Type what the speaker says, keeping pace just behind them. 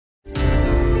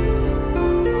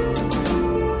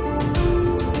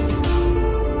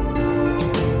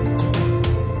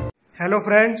Hello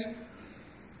friends,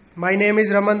 my name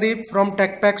is Ramandeep from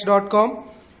techpacks.com.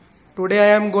 Today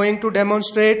I am going to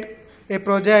demonstrate a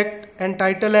project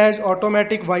entitled as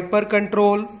Automatic Wiper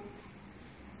Control.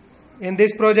 In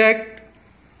this project,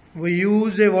 we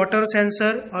use a water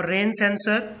sensor or rain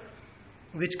sensor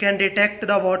which can detect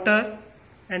the water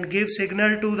and give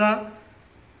signal to the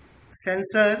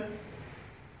sensor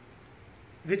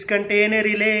which contain a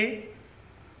relay.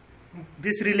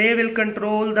 This relay will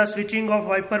control the switching of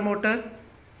wiper motor.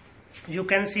 You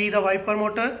can see the wiper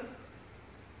motor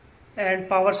and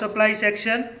power supply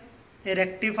section, a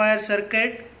rectifier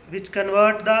circuit which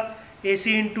convert the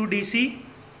AC into DC,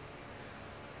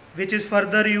 which is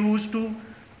further used to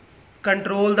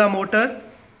control the motor.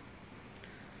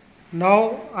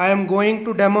 Now I am going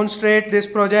to demonstrate this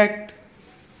project.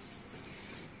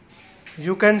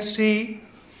 You can see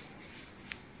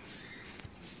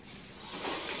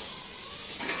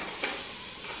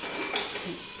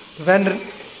when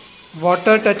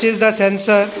water touches the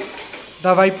sensor,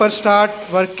 the wiper start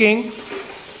working.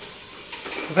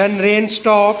 When rain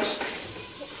stops,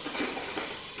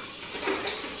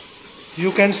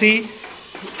 you can see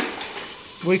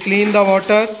we clean the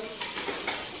water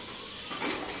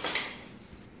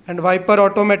and wiper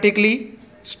automatically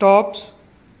stops.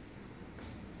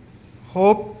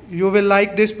 Hope you will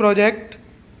like this project.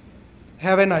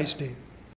 Have a nice day.